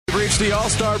Reached the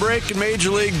All-Star break in Major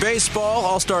League Baseball.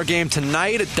 All-Star game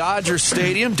tonight at Dodger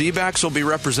Stadium. D-backs will be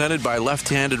represented by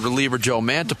left-handed reliever Joe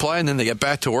Mantiply, and then they get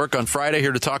back to work on Friday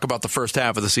here to talk about the first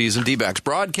half of the season. D-backs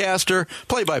broadcaster,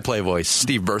 play-by-play voice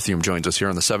Steve Berthuiame joins us here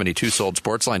on the 72 Sold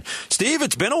Sports Line. Steve,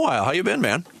 it's been a while. How you been,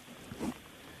 man?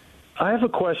 I have a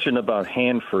question about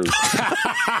hand fruit.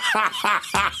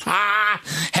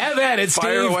 Have at it, Steve.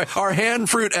 Fire away. Our hand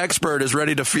fruit expert is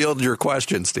ready to field your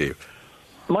question, Steve.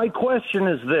 My question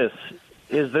is this.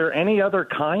 Is there any other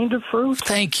kind of fruit?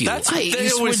 Thank you. That's what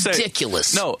they always ridiculous.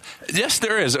 Say. No, yes,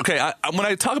 there is. Okay, when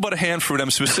I talk about a hand fruit,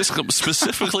 I'm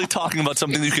specifically talking about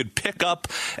something you could pick up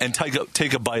and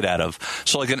take a bite out of.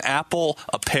 So like an apple,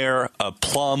 a pear, a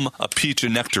plum, a peach, a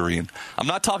nectarine. I'm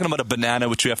not talking about a banana,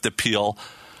 which you have to peel.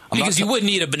 Because you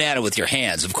wouldn't eat a banana with your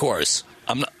hands, of course.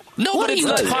 I'm not. No, what are you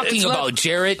talking about,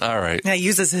 Jarrett? All right. Yeah, he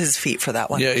uses his feet for that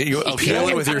one. Yeah, you peel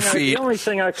it with your feet. The only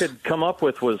thing I could come up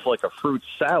with was like a fruit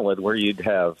salad where you'd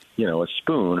have, a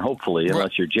spoon, hopefully,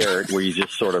 unless you're Jarrett, where you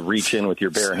just sort of reach in with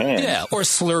your bare hand. Yeah, or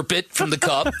slurp it from the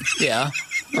cup. Yeah.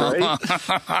 Right?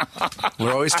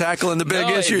 We're always tackling the big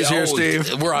issues here,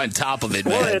 Steve. We're on top of it,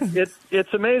 man. Well,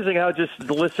 it's amazing how just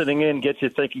listening in gets you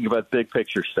thinking about big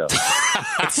picture stuff.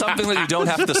 It's something that you don't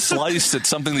have to slice. It's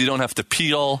something that you don't have to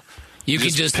peel. You can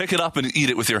just pick it up and eat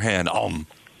it with your hand.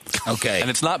 Okay. And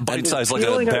it's not bite-sized like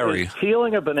a berry.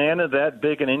 Peeling a banana that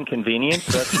big and inconvenient?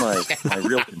 That's my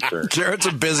real concern. Jarrett's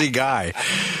a busy guy.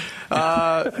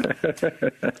 While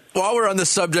we're on the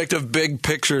subject of big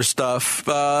picture stuff,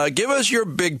 give us your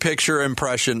big picture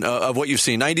impression of what you've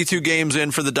seen. 92 games in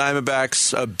for the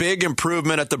Diamondbacks, a big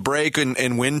improvement at the break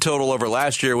in win total over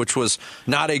last year, which was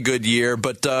not a good year.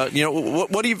 But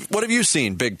what have you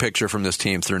seen big picture from this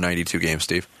team through 92 games,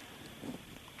 Steve?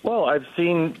 Well, I've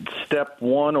seen step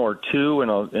 1 or 2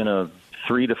 in a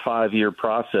 3 to 5 year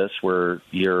process where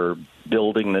you're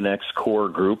building the next core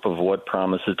group of what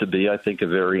promises to be, I think, a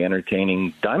very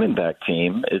entertaining Diamondback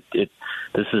team.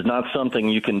 This is not something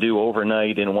you can do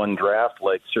overnight in one draft,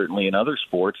 like certainly in other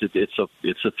sports.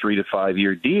 It's a 3 to 5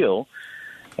 year deal.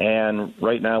 And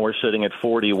right now we're sitting at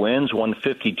 40 wins, won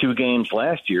 52 games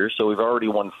last year, so we've already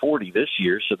won 40 this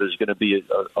year, so there's going to be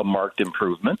a marked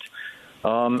improvement.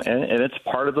 And it's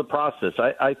part of the process.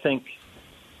 I think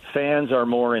fans are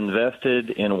more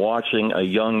invested in watching a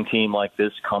young team like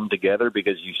this come together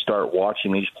because you start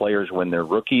watching these players when they're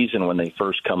rookies and when they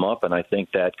first come up, and I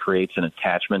think that creates an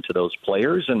attachment to those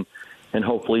players and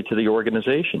hopefully to the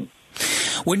organization.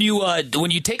 When you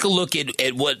take a look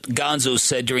at what Gonzo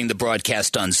said during the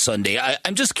broadcast on Sunday,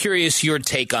 I'm just curious your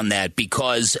take on that,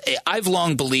 because I've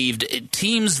long believed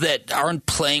teams that aren't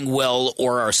playing well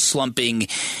or are slumping,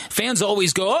 fans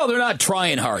always go, oh, they're not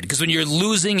trying hard. Because when you're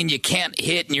losing and you can't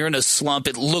hit and you're in a slump,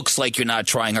 it looks like you're not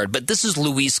trying hard. But this is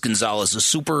Luis Gonzalez, a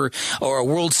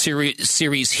World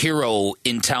Series hero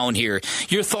in town here.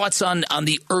 Your thoughts on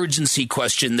the urgency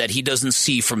question that he doesn't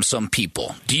see from some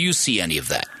people? Do you see any of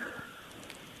that?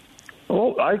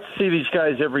 Well, I see these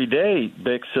guys every day,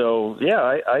 Vic. So, yeah,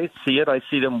 I see it. I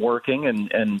see them working.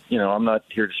 And I'm not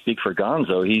here to speak for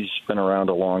Gonzo. He's been around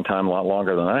a long time, a lot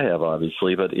longer than I have,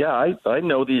 obviously. But, yeah, I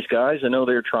know these guys. I know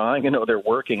they're trying. I know they're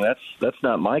working. That's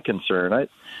not my concern. I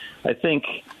think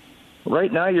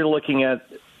right now you're looking at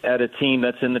a team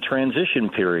that's in the transition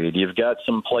period. You've got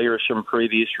some players from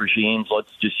previous regimes.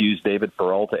 Let's just use David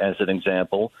Peralta as an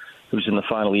example, who's in the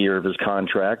final year of his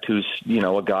contract, who's,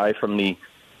 a guy from the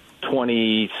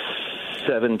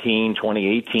 2017,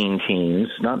 2018 teams.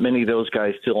 Not many of those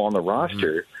guys still on the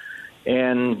roster.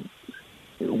 And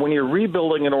when you're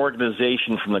rebuilding an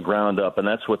organization from the ground up, and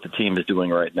that's what the team is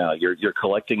doing right now, you're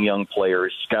collecting young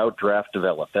players, scout, draft,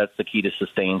 develop. That's the key to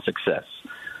sustained success,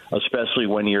 especially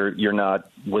when you're not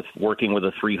working with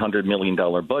a $300 million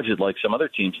budget like some other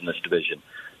teams in this division.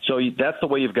 So that's the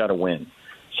way you've got to win.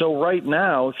 So right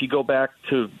now, if you go back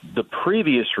to the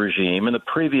previous regime and the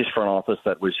previous front office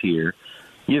that was here,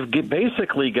 you've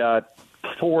basically got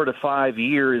 4 to 5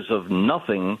 years of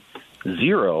nothing,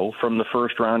 zero, from the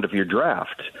first round of your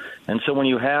draft. And so when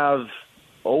you have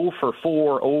 0 for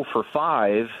 4, 0 for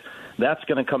 5, that's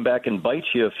going to come back and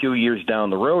bite you a few years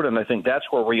down the road, and I think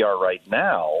that's where we are right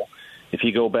now. If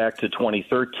you go back to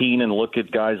 2013 and look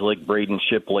at guys like Braden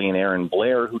Shipley and Aaron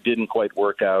Blair, who didn't quite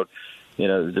work out,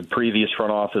 the previous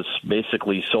front office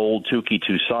basically sold Tukey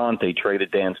Toussaint. They traded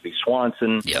Dansby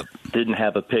Swanson. Yep. Didn't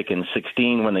have a pick in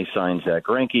 16 when they signed Zach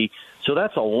Greinke. So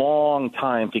that's a long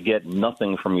time to get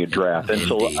nothing from your draft. And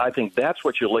so I think that's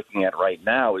what you're looking at right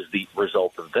now is the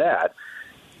result of that.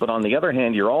 But on the other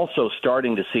hand, you're also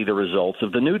starting to see the results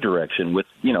of the new direction with,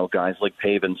 guys like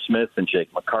Pavin Smith and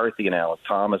Jake McCarthy and Alec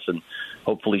Thomas and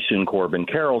hopefully soon Corbin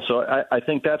Carroll. So I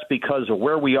think that's because of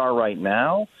where we are right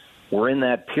now. We're in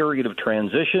that period of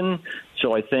transition,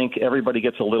 so I think everybody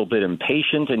gets a little bit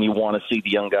impatient, and you want to see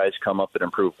the young guys come up and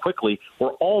improve quickly.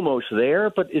 We're almost there,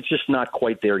 but it's just not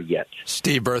quite there yet.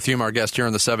 Steve Berthuiame, our guest here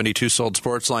on the 72 Sold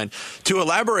Sports Line. To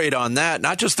elaborate on that,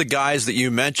 not just the guys that you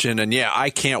mentioned, and I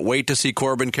can't wait to see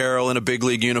Corbin Carroll in a big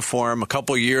league uniform. A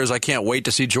couple of years, I can't wait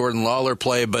to see Jordan Lawler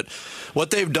play, but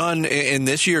what they've done in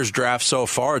this year's draft so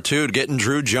far, too, getting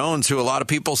Drew Jones, who a lot of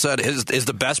people said is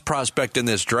the best prospect in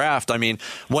this draft. I mean,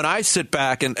 when I sit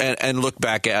back and look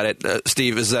back at it,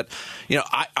 Steve, is that,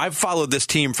 I've followed this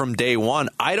team from day one.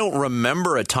 I don't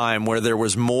remember a time where there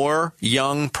was more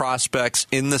young prospects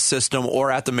in the system or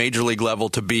at the major league level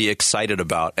to be excited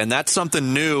about. And that's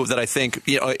something new that I think,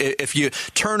 if you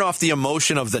turn off the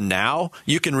emotion of the now,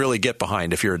 you can really get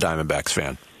behind if you're a Diamondbacks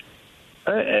fan.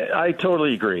 I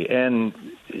totally agree. And,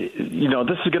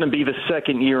 this is going to be the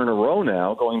second year in a row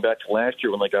now, going back to last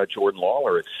year when they got Jordan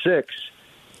Lawler at 6,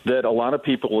 that a lot of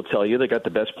people will tell you they got the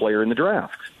best player in the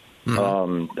draft.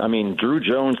 Mm-hmm. Drew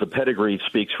Jones, the pedigree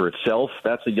speaks for itself.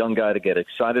 That's a young guy to get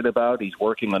excited about. He's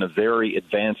working on a very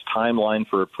advanced timeline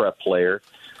for a prep player.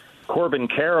 Corbin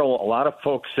Carroll, a lot of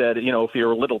folks said, if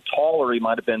you're a little taller, he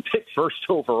might have been picked first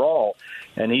overall,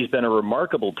 and he's been a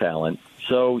remarkable talent.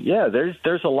 So,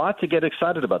 there's a lot to get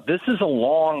excited about. This is a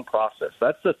long process.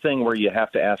 That's the thing where you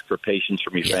have to ask for patience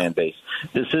from your fan base.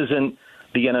 This isn't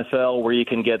the NFL where you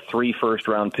can get 3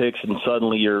 first-round picks and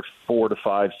suddenly you're 4 to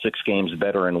 5, 6 games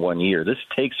better in 1 year. This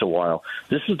takes a while.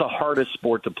 This is the hardest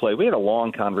sport to play. We had a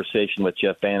long conversation with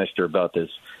Jeff Bannister about this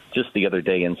just the other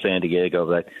day in San Diego,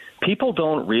 that people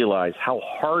don't realize how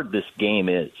hard this game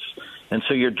is. And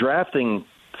so you're drafting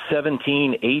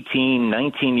 17, 18,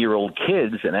 19-year-old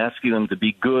kids and asking them to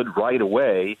be good right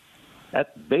away. That's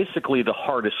basically the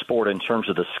hardest sport in terms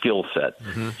of the skill set.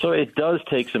 Mm-hmm. So it does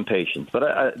take some patience.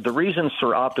 But the reasons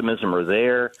for optimism are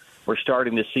there. We're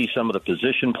starting to see some of the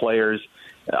position players.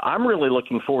 I'm really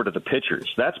looking forward to the pitchers.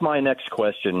 That's my next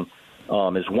question,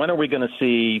 is when are we going to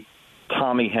see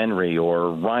Tommy Henry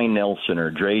or Ryan Nelson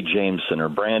or Dre Jameson or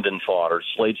Brandon Pfaadt or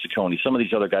Slade Ciccone, some of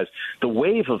these other guys. The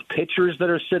wave of pitchers that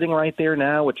are sitting right there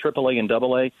now with AAA and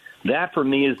AA, that for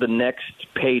me is the next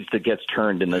page that gets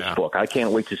turned in this book. I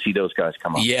can't wait to see those guys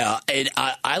come up. Yeah, and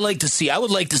I would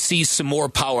like to see some more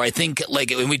power. I think,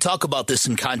 when we talk about this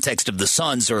in context of the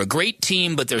Suns, they're a great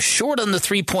team, but they're short on the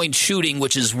three-point shooting,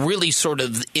 which is really sort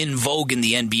of in vogue in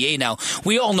the NBA now.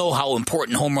 We all know how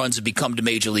important home runs have become to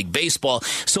Major League Baseball.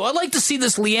 So I'd like to see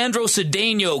this Leandro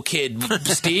Cedeno kid,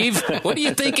 Steve. What do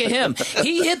you think of him?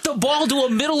 He hit the ball to a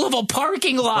middle of a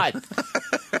parking lot.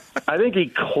 I think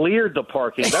he cleared the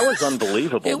parking. That was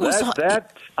unbelievable.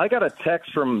 I got a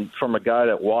text from a guy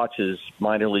that watches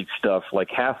minor league stuff like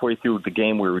halfway through the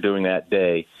game we were doing that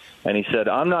day, and he said,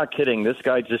 "I'm not kidding. This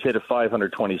guy just hit a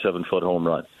 527-foot home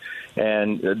run."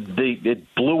 And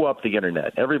it blew up the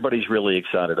internet. Everybody's really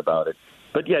excited about it.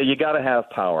 But, you got to have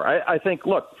power. I think,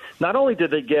 look, not only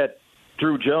did they get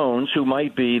Drew Jones, who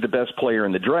might be the best player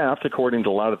in the draft, according to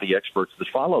a lot of the experts that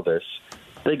follow this,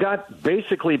 they got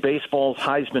basically baseball's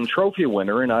Heisman Trophy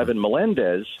winner in Ivan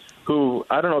Melendez, who,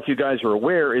 I don't know if you guys are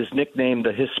aware, is nicknamed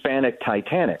the Hispanic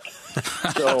Titanic.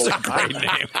 So, that's a great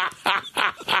name.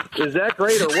 Is that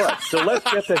great or what? So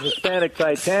let's get the Hispanic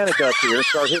Titanic up here and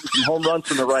start hitting some home runs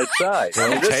from the right side.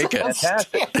 This is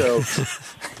fantastic.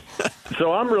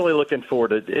 So I'm really looking forward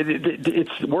to it.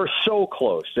 We're so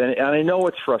close, and I know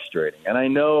it's frustrating, and I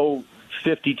know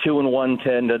 52 and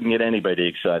 110 doesn't get anybody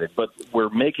excited, but we're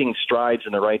making strides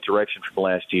in the right direction from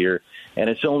last year, and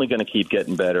it's only going to keep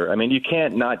getting better. I mean, you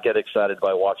can't not get excited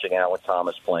by watching Alan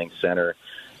Thomas playing center.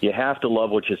 You have to love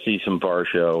what you see from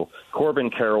Varsho. Corbin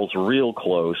Carroll's real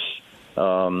close.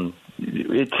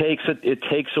 It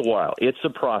takes a while. It's a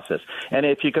process. And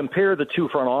if you compare the two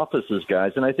front offices,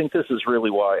 guys, and I think this is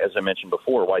really why, as I mentioned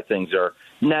before, why things are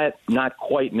not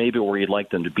quite maybe where you'd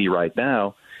like them to be right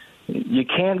now. You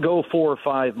can't go 4 or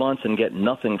 5 months and get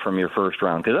nothing from your first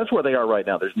round, because that's where they are right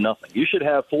now. There's nothing. You should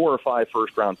have 4 or 5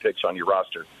 first-round picks on your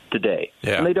roster today,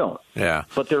 and they don't. Yeah.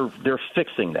 But they're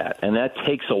fixing that, and that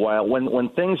takes a while. When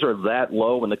things are that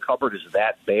low, when the cupboard is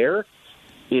that bare,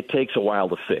 it takes a while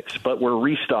to fix, but we're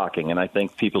restocking, and I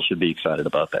think people should be excited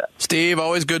about that. Steve,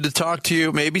 always good to talk to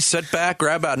you. Maybe sit back,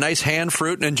 grab a nice hand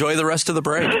fruit, and enjoy the rest of the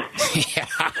break.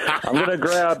 I'm going to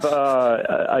grab,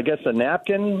 I guess, a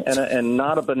napkin and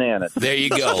not a banana. There you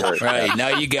go. Right.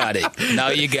 Now you got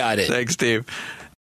it. Thanks, Steve.